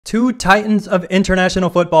two titans of international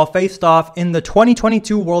football faced off in the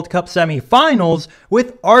 2022 World Cup semi-finals,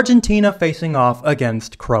 with Argentina facing off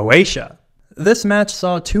against Croatia. This match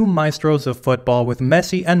saw two maestros of football, with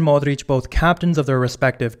Messi and Modric both captains of their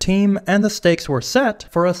respective team, and the stakes were set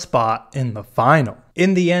for a spot in the final.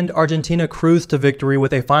 In the end, Argentina cruised to victory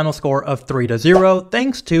with a final score of 3-0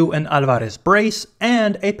 thanks to an Alvarez brace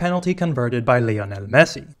and a penalty converted by Lionel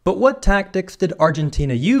Messi. But what tactics did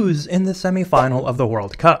Argentina use in the semi-final of the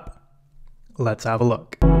World Cup? Let's have a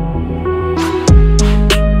look.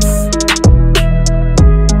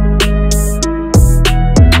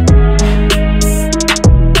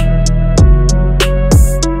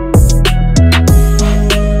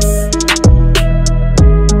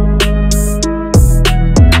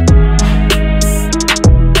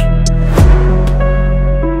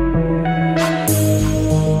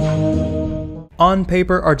 On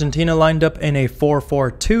paper, Argentina lined up in a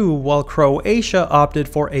 4-4-2, while Croatia opted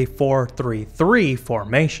for a 4-3-3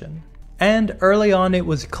 formation. And early on, it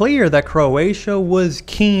was clear that Croatia was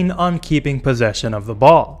keen on keeping possession of the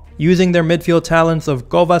ball. Using their midfield talents of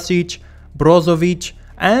Kovacic, Brozovic,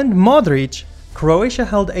 and Modric, Croatia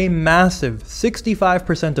held a massive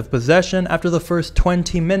 65% of possession after the first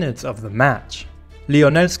 20 minutes of the match.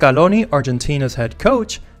 Lionel Scaloni, Argentina's head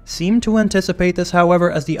coach, seemed to anticipate this,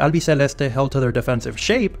 however, as the albiceleste held to their defensive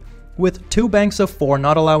shape, with two banks of four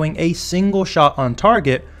not allowing a single shot on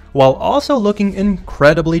target, while also looking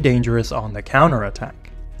incredibly dangerous on the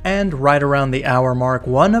counterattack. And right around the hour mark,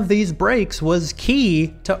 one of these breaks was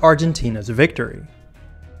key to Argentina's victory.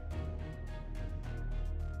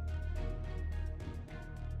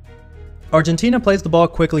 Argentina plays the ball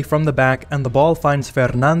quickly from the back, and the ball finds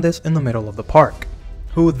Fernandez in the middle of the park,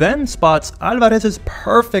 who then spots Alvarez's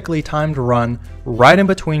perfectly timed run right in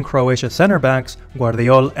between Croatia center backs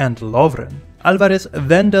Guardiol and Lovren. Alvarez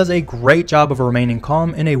then does a great job of remaining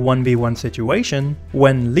calm in a 1v1 situation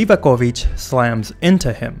when Livakovic slams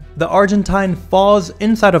into him. The Argentine falls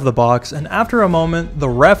inside of the box, and after a moment the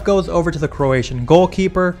ref goes over to the Croatian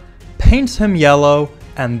goalkeeper, paints him yellow,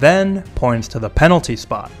 and then points to the penalty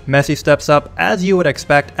spot. Messi steps up as you would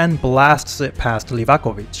expect and blasts it past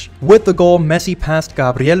Livakovic. With the goal, Messi passed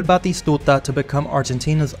Gabriel Batistuta to become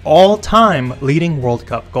Argentina's all-time leading World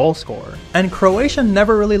Cup goal scorer. And Croatia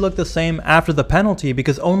never really looked the same after the penalty,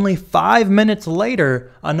 because only 5 minutes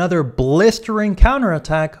later, another blistering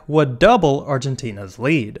counterattack would double Argentina's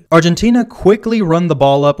lead. Argentina quickly run the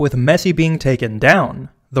ball up, with Messi being taken down.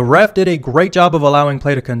 The ref did a great job of allowing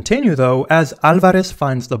play to continue though, as Alvarez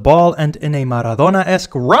finds the ball and in a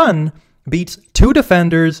Maradona-esque run, beats two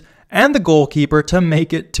defenders and the goalkeeper to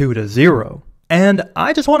make it 2-0. And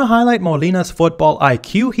I just want to highlight Molina's football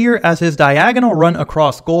IQ here, as his diagonal run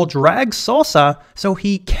across goal drags Sosa so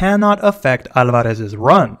he cannot affect Alvarez's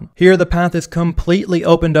run. Here the path is completely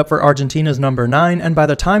opened up for Argentina's number 9, and by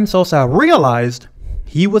the time Sosa realized,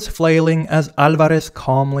 he was flailing as Alvarez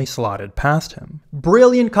calmly slotted past him.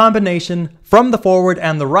 Brilliant combination from the forward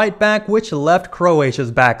and the right back, which left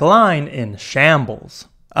Croatia's back line in shambles.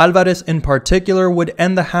 Alvarez in particular would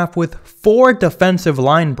end the half with 4 defensive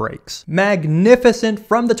line breaks. Magnificent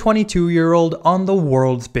from the 22-year-old on the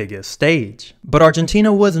world's biggest stage. But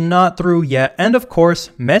Argentina was not through yet, and of course,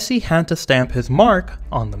 Messi had to stamp his mark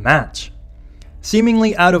on the match.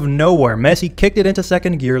 Seemingly out of nowhere, Messi kicked it into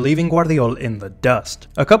second gear, leaving Guardiol in the dust.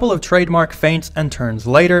 A couple of trademark feints and turns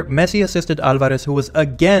later, Messi assisted Alvarez, who was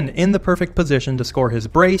again in the perfect position to score his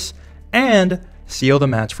brace and seal the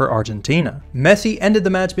match for Argentina. Messi ended the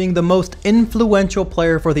match being the most influential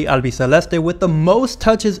player for the albiceleste, with the most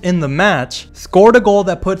touches in the match, scored a goal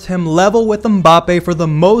that puts him level with Mbappe for the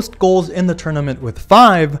most goals in the tournament with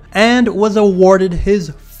 5, and was awarded his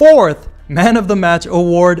 4th Man of the Match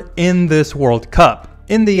award in this World Cup.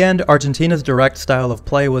 In the end, Argentina's direct style of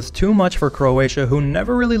play was too much for Croatia, who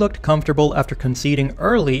never really looked comfortable after conceding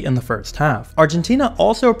early in the first half. Argentina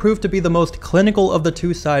also proved to be the most clinical of the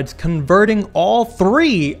two sides, converting all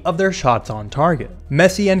 3 of their shots on target.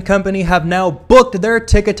 Messi and company have now booked their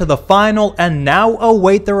ticket to the final and now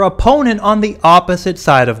await their opponent on the opposite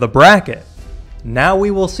side of the bracket. Now we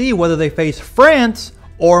will see whether they face France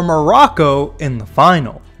or Morocco in the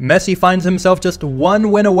final. Messi finds himself just 1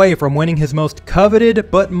 win away from winning his most coveted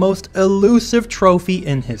but most elusive trophy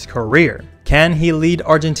in his career. Can he lead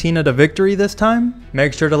Argentina to victory this time?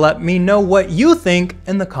 Make sure to let me know what you think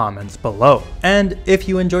in the comments below. And if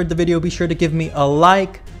you enjoyed the video, be sure to give me a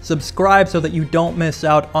like, subscribe so that you don't miss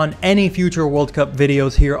out on any future World Cup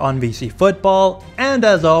videos here on VC Football, and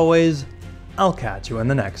as always, I'll catch you in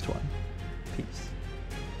the next one.